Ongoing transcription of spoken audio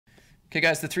Okay,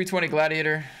 guys, the 320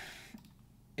 Gladiator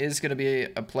is going to be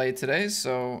a play today,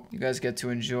 so you guys get to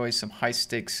enjoy some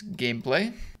high-stakes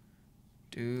gameplay.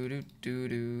 Queen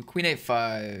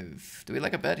A5. Do we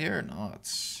like a bet here or not?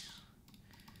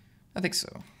 I think so.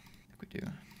 I think we do.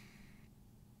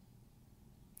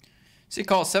 See,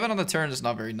 call 7 on the turn is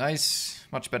not very nice.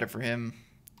 Much better for him.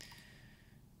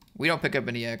 We don't pick up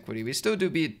any equity. We still do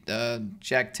beat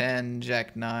Jack 10,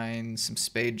 Jack 9, some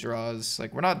spade draws.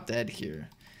 Like, we're not dead here.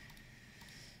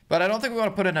 But I don't think we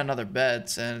want to put in another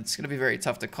bet, and it's going to be very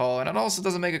tough to call. And it also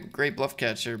doesn't make a great bluff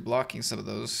catcher, blocking some of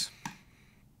those.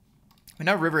 We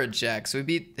now river at Jack, so we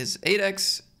beat his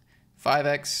 8x,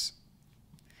 5x.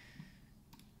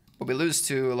 But we lose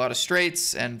to a lot of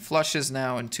straights and flushes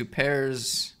now and 2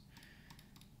 pairs.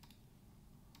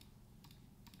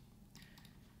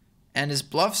 And his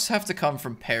bluffs have to come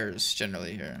from pairs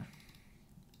generally here.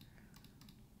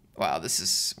 Wow, this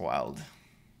is wild.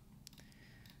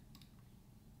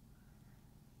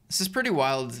 This is pretty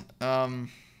wild, because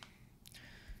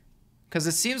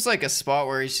it seems like a spot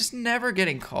where he's just never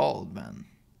getting called, man.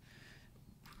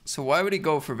 So why would he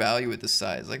go for value with this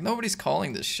size? Like, nobody's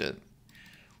calling this shit.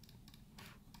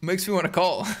 Makes me want to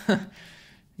call.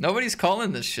 Nobody's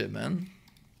calling this shit, man.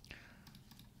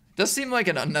 Does seem like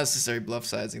an unnecessary bluff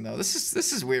sizing, though. This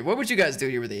is weird. What would you guys do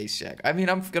here with the ace jack? I mean,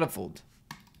 I'm gonna fold.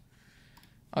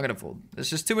 I'm gonna fold. There's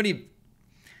just too many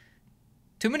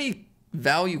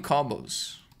value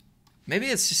combos. Maybe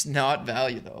it's just not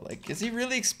value, though. Like, is he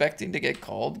really expecting to get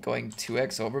called going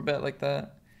 2x overbet like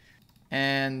that?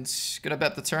 And gonna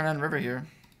bet the turn on river here.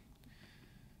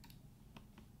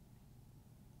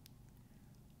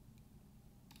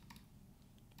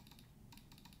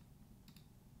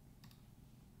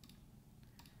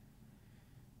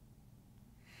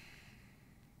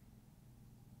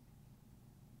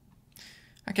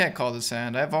 I can't call this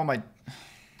hand. I have all my...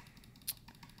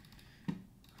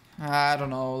 I don't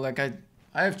know, like I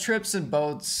have trips and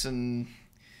boats and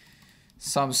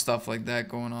some stuff like that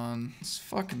going on. This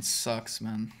fucking sucks,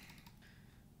 man.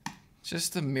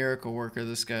 Just a miracle worker,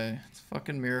 this guy. It's a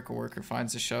fucking miracle worker.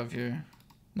 Finds a shove here.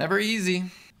 Never easy.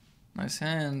 Nice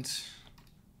hand.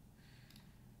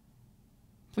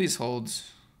 Please hold.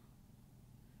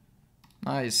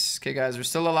 Nice. Okay, guys, we're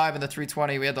still alive in the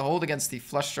 320. We had to hold against the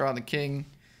flush draw on the king.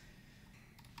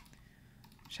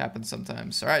 Which happens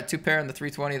sometimes. All right, 2 pair in the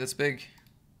 320. That's big.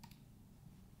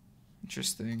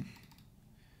 Interesting.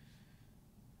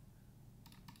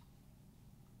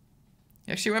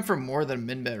 He actually went for more than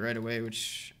min bet right away,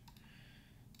 which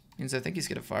means I think he's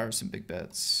gonna fire some big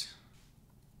bets.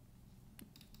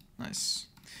 Nice.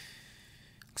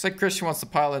 Looks like Christian wants to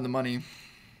pile in the money.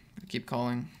 Gonna keep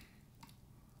calling.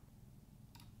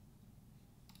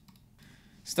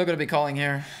 Still gonna be calling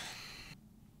here.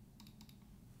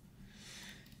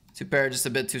 2 pair, just a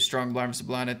bit too strong blind versus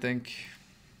blind, I think.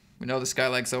 We know this guy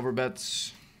likes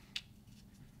overbets.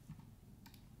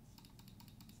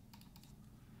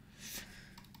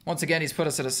 Once again, he's put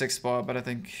us at a 6th spot, but I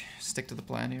think stick to the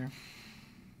plan here.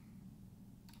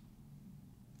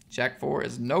 Jack 4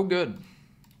 is no good.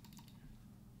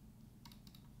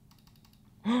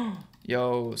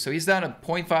 Yo, so he's down to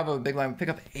 0.5 of a big line. We pick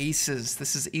up aces.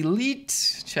 This is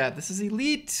elite, chat. This is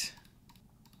elite.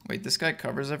 Wait, this guy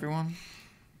covers everyone?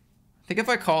 I think if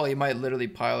I call, he might literally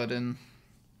pile it in.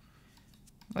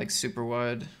 Like, super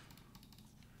wide.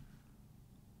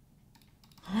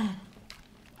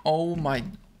 Oh my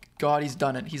god, he's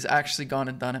done it. He's actually gone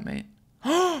and done it, mate.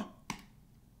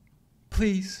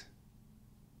 Please.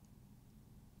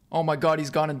 Oh my god, he's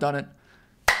gone and done it.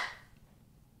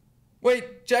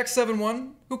 Wait, Jack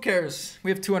 7-1? Who cares?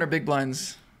 We have 200 big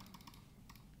blinds.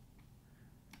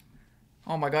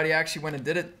 Oh my god, he actually went and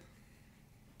did it.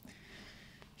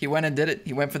 He went and did it.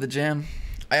 He went for the jam.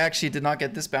 I actually did not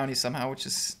get this bounty somehow, which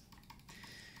is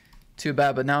too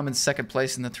bad, but now I'm in 2nd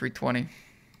place in the 320.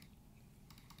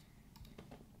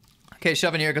 Okay,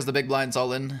 shoving here because the big blind's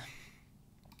all in.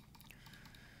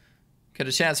 Get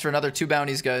a chance for another 2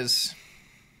 bounties, guys.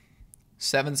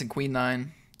 7s and queen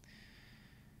 9.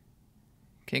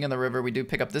 King on the river. We do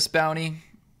pick up this bounty.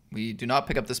 We do not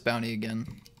pick up this bounty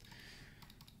again.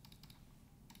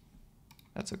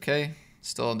 That's okay.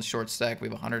 Still on the short stack. We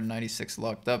have 196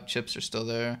 locked up. Chips are still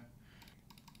there.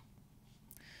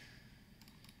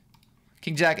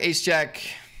 King Jack, Ace Jack.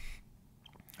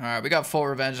 Alright, we got full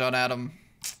revenge on Adam.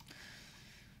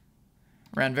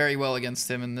 Ran very well against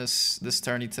him in this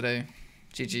tourney today.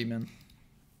 GG, man.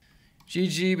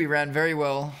 GG, we ran very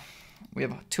well. We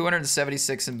have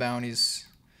 276 in bounties.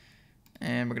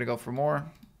 And we're going to go for more.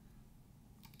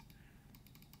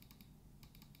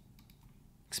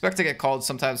 Expect to get called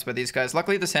sometimes by these guys.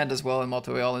 Luckily, this hand does well in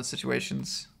multi-all-in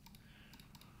situations.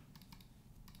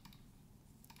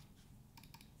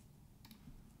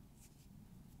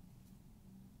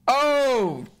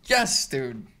 go! Yes,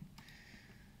 dude.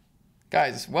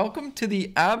 Guys, welcome to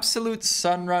the absolute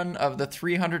sun run of the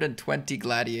 320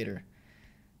 Gladiator.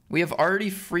 We have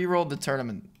already free rolled the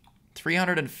tournament.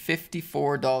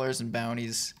 $354 in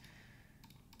bounties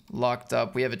locked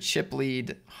up. We have a chip lead,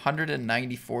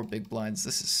 194 big blinds.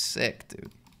 This is sick,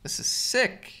 dude. This is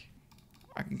sick.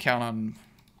 I can count on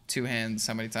two hands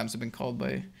how many times I've been called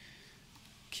by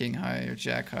king high or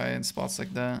jack high in spots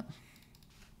like that.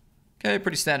 Okay,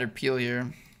 pretty standard peel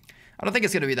here. I don't think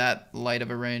it's going to be that light of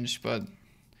a range, but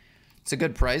it's a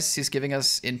good price. He's giving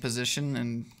us in position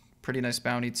and pretty nice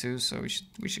bounty too, so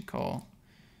we should call.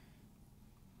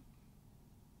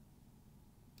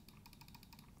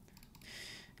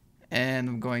 And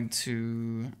I'm going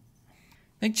to,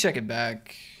 I think, check it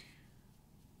back.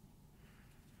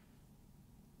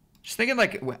 Just thinking,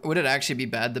 like, would it actually be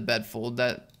bad to bet fold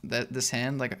this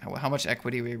hand? Like, how much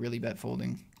equity are we really bet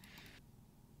folding?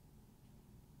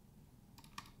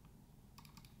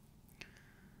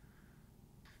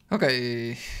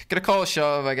 Okay, gonna call a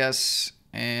shove, I guess.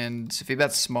 And if he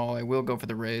bets small, I will go for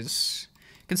the raise.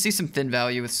 Can see some thin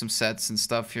value with some sets and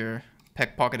stuff here.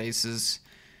 Peck pocket aces.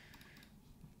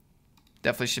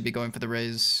 Definitely should be going for the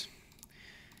raise.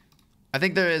 I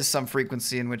think there is some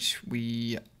frequency in which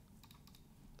we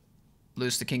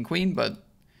lose to king queen, but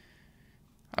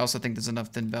I also think there's enough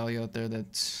thin value out there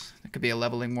that there could be a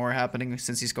leveling more happening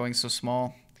since he's going so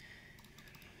small.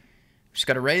 Just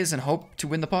gotta raise and hope to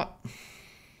win the pot.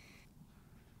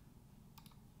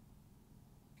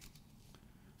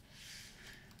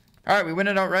 All right, we win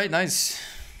it outright. Nice.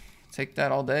 Take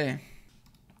that all day.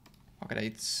 Pocket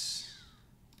eights.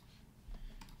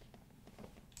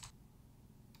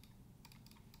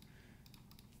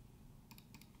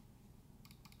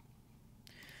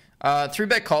 Three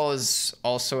bet call is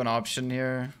also an option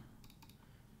here.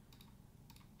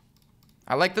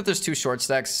 I like that there's two short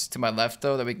stacks to my left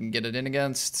though that we can get it in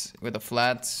against with a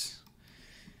flat.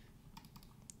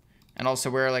 And also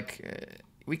we're like,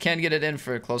 we can get it in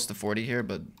for close to 40 here,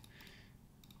 but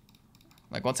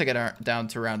like once I get down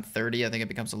to around 30, I think it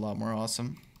becomes a lot more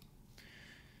awesome.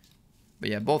 But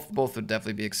yeah, both would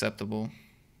definitely be acceptable.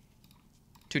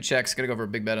 Two checks, gonna go for a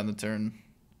big bet on the turn.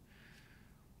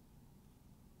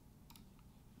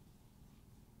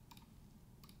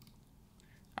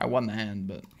 I won the hand,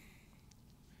 but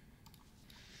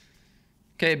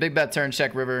okay, big bet turn,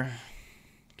 check river,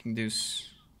 king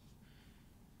deuce.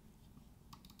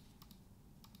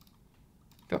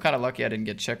 Feel kind of lucky I didn't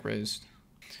get check raised.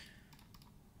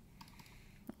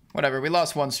 Whatever, we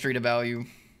lost one street of value.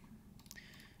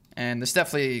 And there's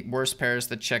definitely worse pairs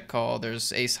that check call.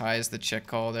 There's ace highs that check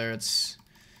call there. It's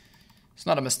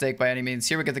not a mistake by any means.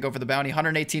 Here we get to go for the bounty.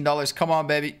 $118. Come on,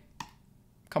 baby.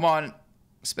 Come on.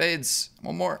 Spades.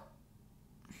 One more.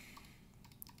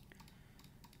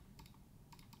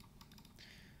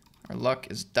 Our luck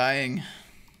is dying.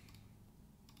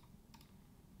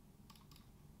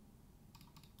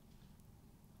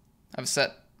 I have a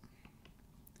set.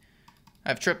 I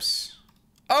have trips.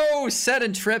 Oh, set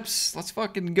and trips. Let's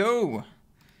fucking go.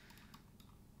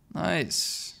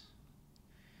 Nice.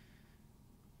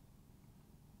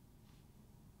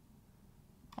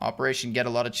 Operation get a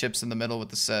lot of chips in the middle with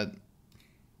the set.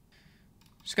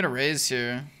 Just gonna raise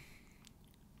here.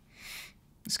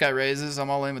 This guy raises.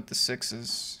 I'm all in with the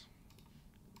sixes.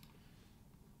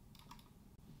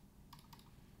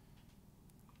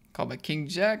 Called by King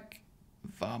Jack.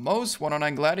 Vamos.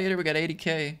 109 Gladiator. We got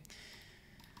 80K.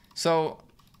 So,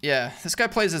 yeah, this guy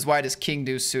plays as wide as King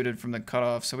Deuce suited from the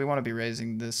cutoff, so we want to be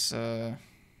raising this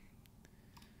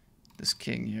this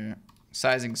king here.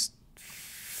 Sizing's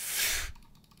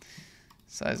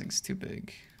too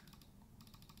big.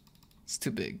 It's too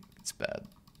big. It's bad.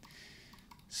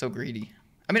 So greedy.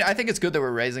 I mean, I think it's good that we're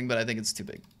raising, but I think it's too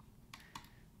big.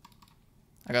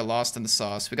 I got lost in the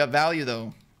sauce. We got value,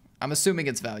 though. I'm assuming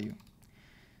it's value.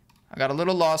 I got a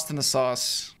little lost in the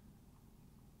sauce.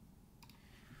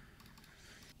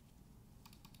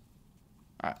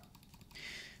 Alright.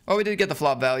 Well, we did get the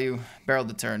flop value. Barreled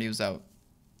the turn. He was out.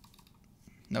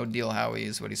 No deal, Howie,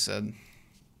 is what he said.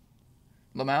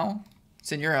 Lamau?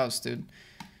 It's in your house, dude.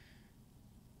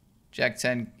 Jack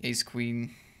 10, ace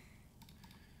queen.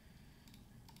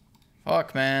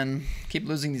 Fuck, man. Keep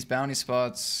losing these bounty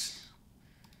spots.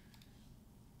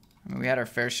 I mean, we had our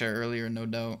fair share earlier, no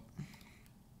doubt.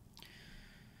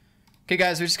 Okay,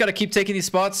 guys, we just got to keep taking these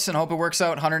spots and hope it works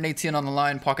out. 118 on the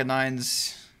line, pocket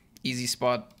nines. Easy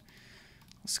spot.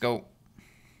 Let's go.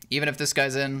 Even if this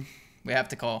guy's in, we have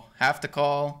to call. Have to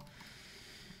call.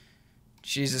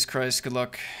 Jesus Christ, good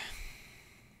luck.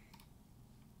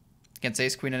 Against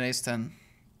ace, queen, and ace 10.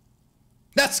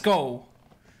 Let's go.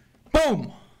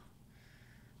 Boom.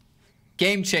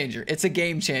 Game changer. It's a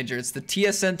game changer. It's the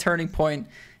TSN turning point.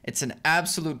 It's an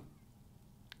absolute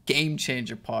game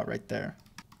changer pot right there.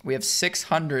 We have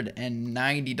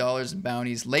 $690 in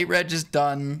bounties. Late reg is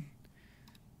done.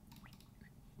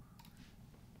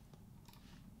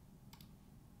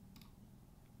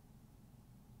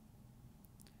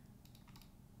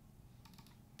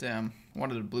 Damn,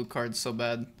 wanted a blue card so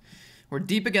bad. We're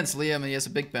deep against Liam, and he has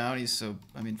a big bounty, so,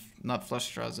 I mean, not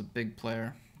flush draw is a big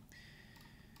player.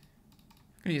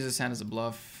 I'm gonna use this hand as a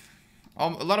bluff. A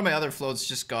lot of my other floats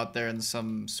just got there in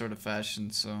some sort of fashion,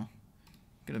 so I'm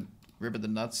gonna river the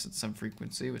nuts at some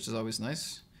frequency, which is always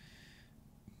nice.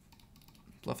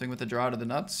 Bluffing with the draw to the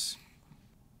nuts.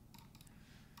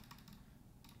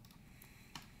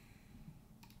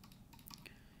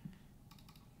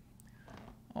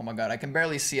 Oh my god, I can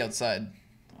barely see outside.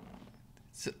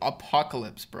 It's an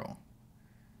apocalypse, bro.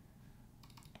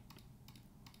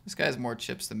 This guy has more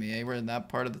chips than me, eh? We're in that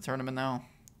part of the tournament now.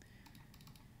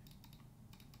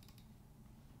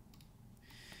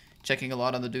 Checking a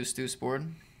lot on the deuce-deuce board.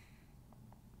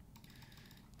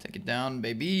 Take it down,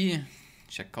 baby.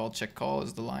 Check call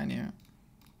is the line here.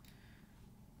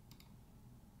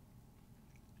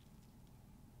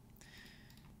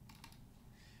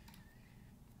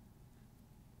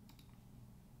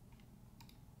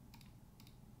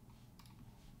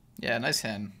 Yeah, nice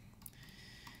hand.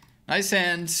 Nice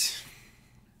hand.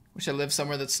 Wish I lived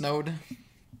somewhere that snowed.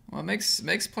 Well, it makes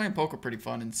playing poker pretty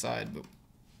fun inside, but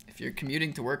if you're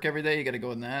commuting to work every day, you gotta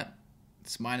go in that.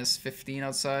 It's minus 15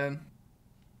 outside.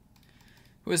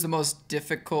 Who is the most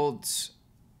difficult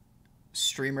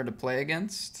streamer to play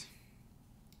against?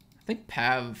 I think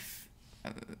Pav.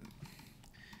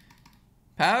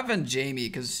 Pav and Jamie,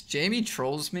 because Jamie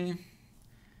trolls me.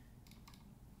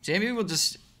 Jamie will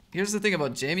just... Here's the thing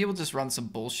about Jamie, will just run some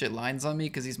bullshit lines on me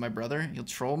because he's my brother. He'll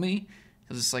troll me.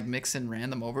 He'll just like mix in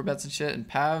random overbets and shit. And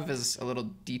Pav is a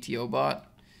little DTO bot.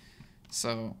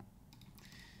 So,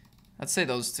 I'd say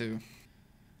those two.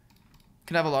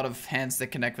 Could have a lot of hands that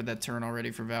connect with that turn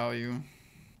already for value.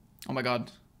 Oh my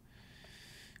god.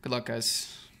 Good luck,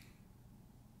 guys.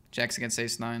 Jacks against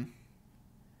ace-9.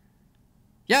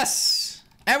 Yes!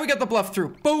 And we got the bluff through.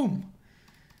 Boom!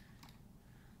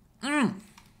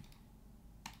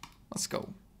 Let's go.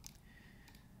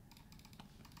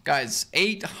 Guys,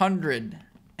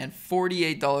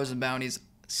 $848 in bounties.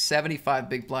 75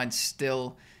 big blinds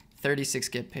still. 36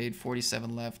 get paid,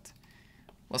 47 left.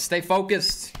 Let's stay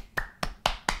focused.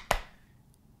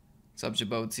 What's up,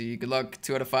 Djibouti? Good luck.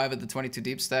 2 out of 5 at the 22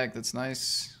 deep stack. That's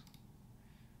nice.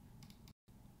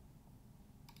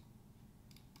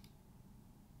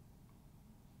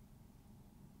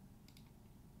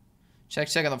 Check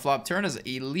on the flop. Turn is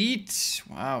elite.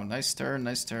 Wow, nice turn,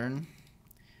 nice turn.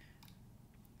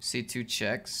 C2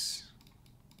 checks.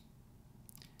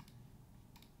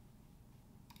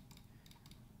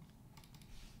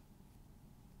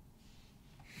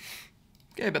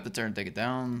 Okay, bet the turn, take it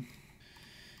down.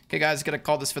 Okay, guys, gotta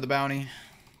call this for the bounty.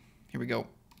 Here we go.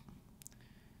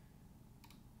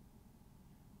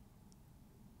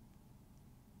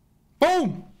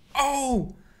 Boom!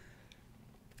 Oh!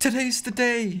 Today's the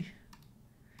day.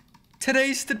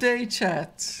 Today's the day,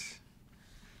 chat.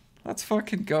 Let's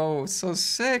fucking go. So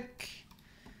sick.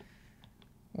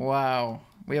 Wow.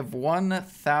 We have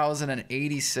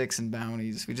 1,086 in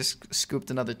bounties. We just scooped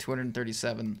another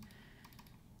 237.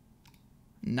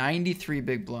 93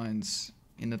 big blinds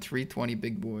in the 320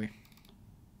 big boy.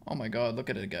 Oh my god, look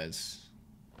at it, guys.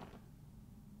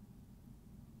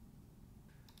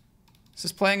 This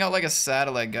is playing out like a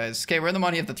satellite, guys. Okay, we're in the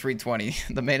money at the 320,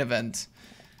 the main event.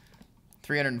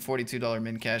 $342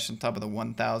 min cash on top of the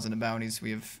 1,000 in bounties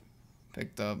we have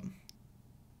picked up.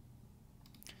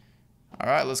 All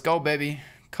right, let's go, baby.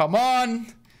 Come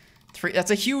on. That's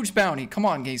a huge bounty. Come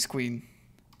on, Ace Queen.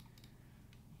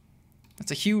 That's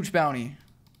a huge bounty.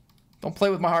 Don't play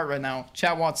with my heart right now.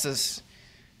 Chat wants this.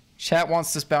 Chat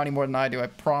wants this bounty more than I do, I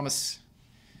promise.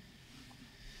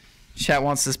 Chat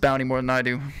wants this bounty more than I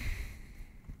do.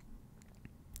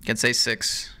 Can say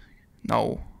 6.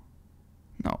 No.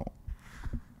 No.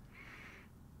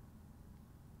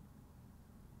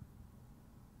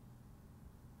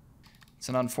 It's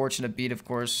an unfortunate beat, of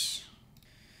course.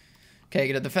 Okay,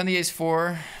 gonna defend the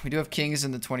ace-4. We do have kings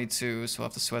in the 22, so we'll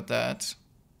have to sweat that.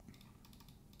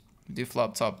 We do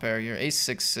flop top pair here.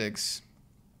 Ace-6-6.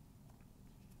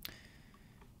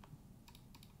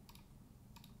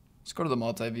 Let's go to the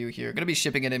multi-view here. Gonna be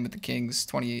shipping it in with the kings.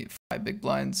 25 big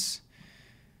blinds.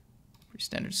 Pretty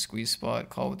standard squeeze spot.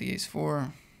 Call with the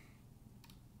ace-4.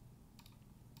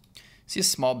 See a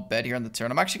small bet here on the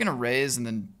turn. I'm actually gonna raise and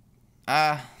then...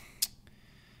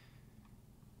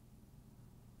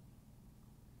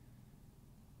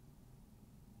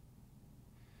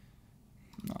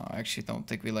 actually don't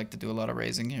think we like to do a lot of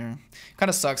raising here. Kind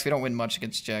of sucks. We don't win much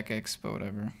against Jack X, but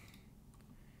whatever.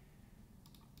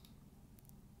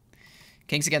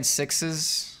 Kings against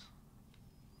sixes.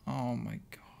 Oh my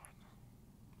god.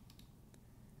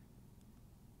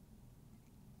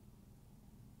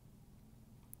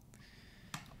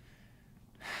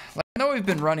 Like, I know we've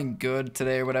been running good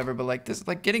today or whatever, but like this,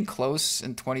 like getting close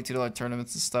in $22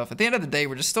 tournaments and stuff. At the end of the day,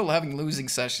 we're just still having losing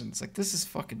sessions. Like this is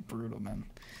fucking brutal, man.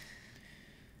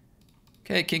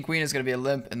 Okay, King Queen is gonna be a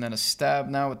limp and then a stab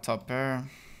now with top pair.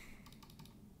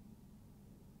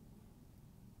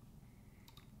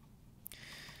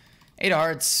 Eight of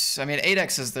hearts. I mean,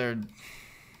 8x is their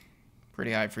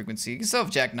pretty high frequency. You can still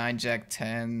have Jack 9, Jack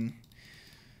 10.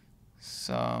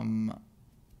 Some.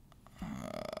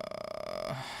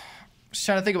 Just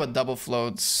trying to think about double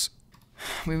floats.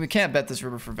 I mean, we can't bet this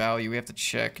river for value. We have to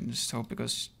check and just hope it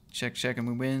goes check, check, and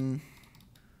we win.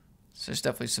 So there's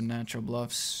definitely some natural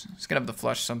bluffs. He's gonna have the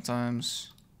flush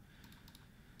sometimes.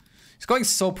 He's going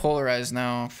so polarized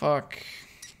now. Fuck.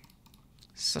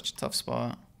 Such a tough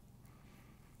spot.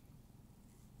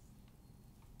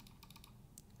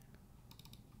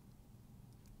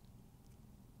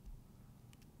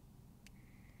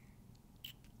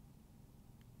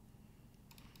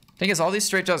 Thing is, all these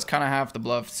straight draws kind of have the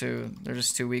bluff too. They're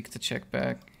just too weak to check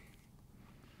back.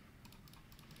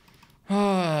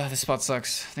 Ah, this spot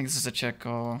sucks. I think this is a check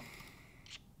call.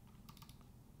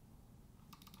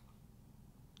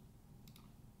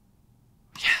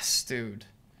 Yes, dude.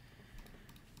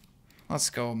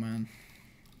 Let's go, man.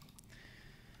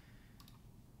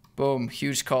 Boom,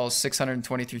 huge calls,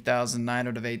 623,000, 9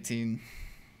 out of 18.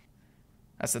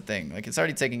 That's the thing. Like, it's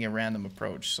already taking a random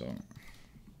approach, so.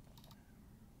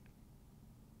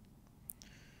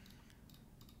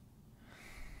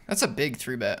 That's a big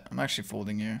 3-bet. I'm actually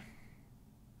folding here.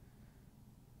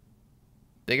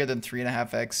 Bigger than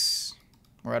 3.5x.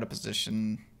 We're out of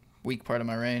position. Weak part of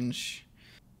my range.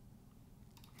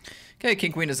 Okay,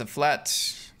 King Queen is a flat.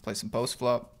 Play some post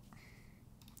flop.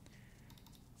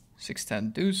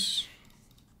 6-10 deuce.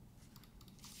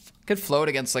 Could float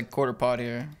against like quarter pot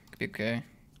here. Could be okay.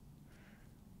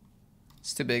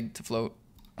 It's too big to float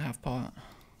half pot.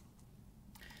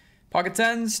 Pocket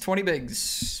tens, 20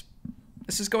 bigs.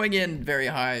 This is going in very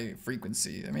high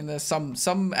frequency. I mean, there's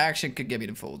some action could get me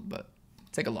to fold, but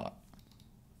take a lot.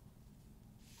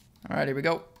 All right, here we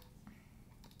go.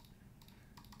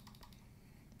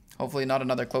 Hopefully not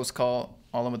another close call.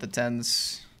 All in with the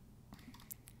tens.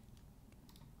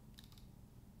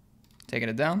 Taking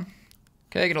it down.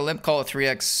 Okay, gonna limp call a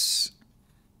 3x.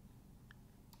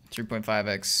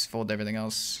 3.5x. Fold everything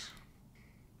else.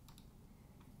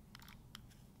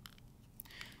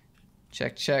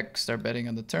 Check, check. Start betting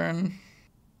on the turn.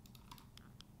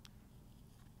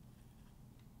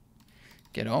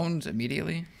 Get owned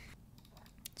immediately.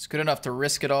 It's good enough to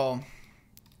risk it all.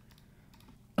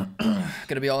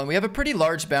 Gonna be all in. We have a pretty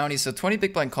large bounty, so 20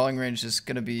 big blind calling range is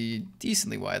gonna be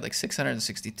decently wide, like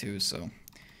 662. So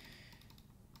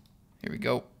here we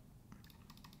go.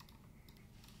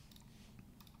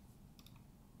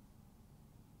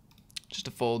 Just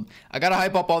a fold. I gotta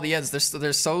hype up all the ends.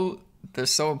 They're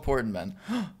so important, man.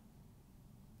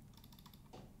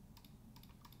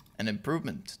 An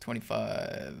improvement,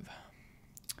 25.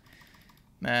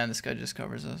 Man, this guy just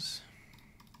covers us.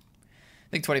 I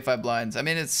think 25 blinds. I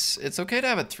mean, it's okay to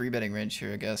have a 3-betting range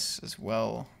here, I guess, as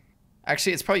well.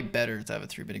 Actually, it's probably better to have a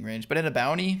 3-betting range. But in a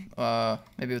bounty,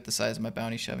 maybe with the size of my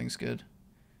bounty, shoving's good.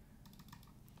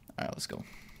 All right, let's go.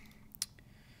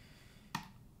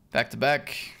 Back to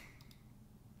back.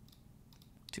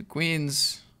 2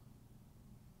 queens.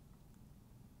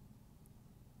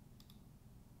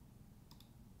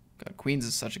 God, queens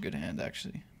is such a good hand,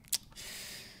 actually.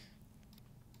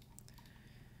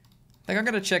 I think I'm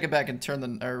gonna check it back and turn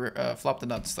the or flop the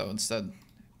nuts though instead.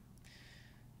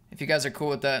 If you guys are cool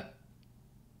with that,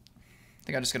 I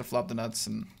think I'm just gonna flop the nuts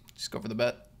and just go for the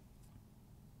bet.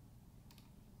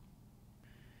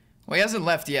 Well, he hasn't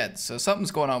left yet, so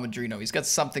something's going on with Drino. He's got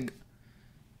something.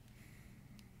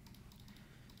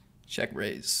 Check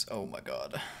raise. Oh my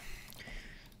god.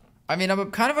 I mean,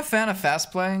 I'm kind of a fan of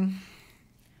fast playing.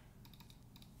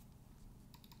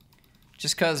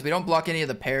 Just because we don't block any of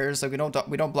the pairs, like we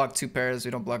don't block 2 pairs,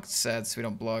 we don't block sets, we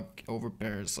don't block over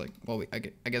pairs. Like, well, I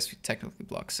guess we technically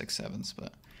block 6 sevens,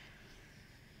 but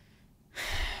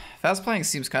fast playing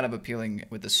seems kind of appealing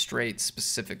with the straight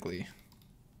specifically.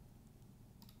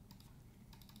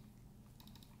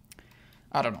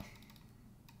 I don't know.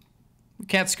 We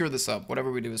can't screw this up.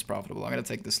 Whatever we do is profitable. I'm gonna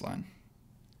take this line.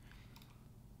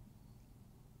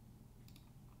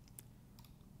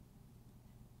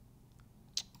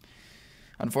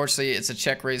 Unfortunately, it's a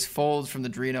check raise fold from the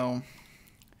Drino.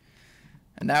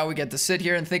 And now we get to sit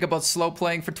here and think about slow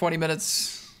playing for 20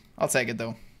 minutes. I'll take it,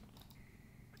 though.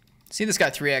 Seen this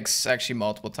guy 3x actually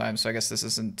multiple times, so I guess this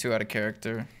isn't too out of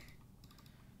character.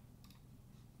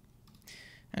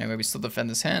 Anyway, we still defend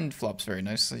this hand. Flops very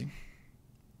nicely.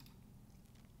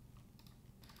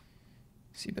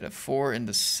 See a bit of 4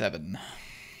 into 7.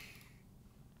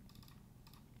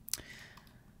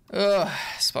 Ugh,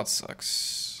 spot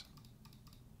sucks.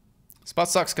 Spot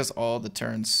sucks because all the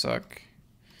turns suck.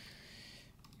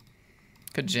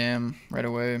 Could jam right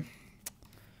away.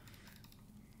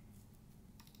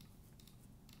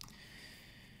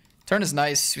 Turn is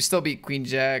nice. We still beat Queen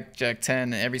Jack, Jack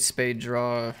 10, every spade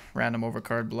draw, random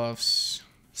overcard bluffs,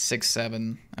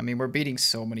 6-7. I mean, we're beating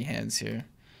so many hands here.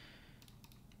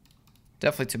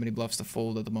 Definitely too many bluffs to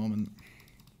fold at the moment.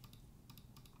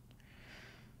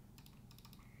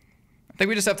 I think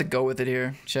we just have to go with it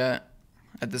here, chat,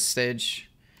 at this stage.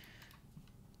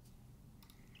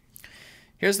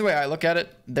 Here's the way I look at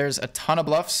it. There's a ton of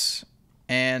bluffs,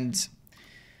 and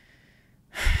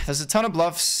there's a ton of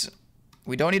bluffs.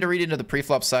 We don't need to read into the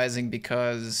pre-flop sizing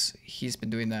because he's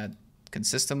been doing that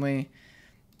consistently.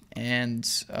 And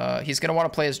he's going to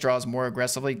want to play his draws more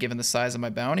aggressively given the size of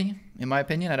my bounty, in my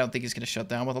opinion. I don't think he's going to shut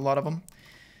down with a lot of them.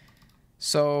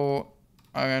 So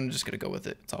I'm just going to go with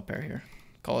it. Top pair here.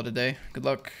 Call it a day. Good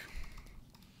luck.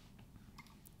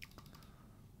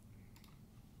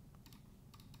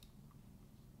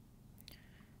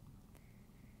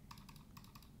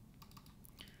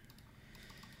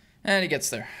 And he gets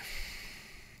there.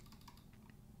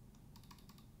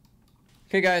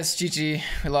 Okay, guys, GG.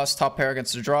 We lost top pair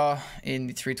against the draw in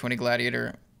the 320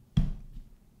 Gladiator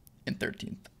in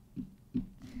 13th.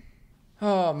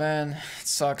 Oh, man. It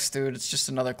sucks, dude. It's just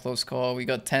another close call. We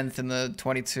got 10th in the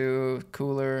 22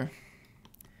 cooler.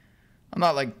 I'm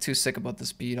not, like, too sick about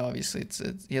this beat, obviously.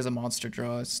 He has a monster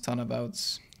draw. It's a ton of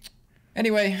outs.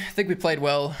 Anyway, I think we played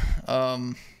well.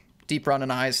 Deep run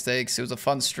and a high stakes. It was a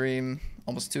fun stream.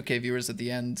 Almost 2K viewers at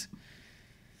the end.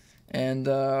 And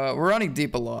we're running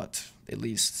deep a lot, at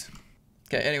least.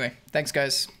 Okay, anyway, thanks,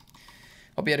 guys.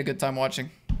 Hope you had a good time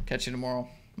watching. Catch you tomorrow.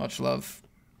 Much love.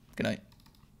 Good night.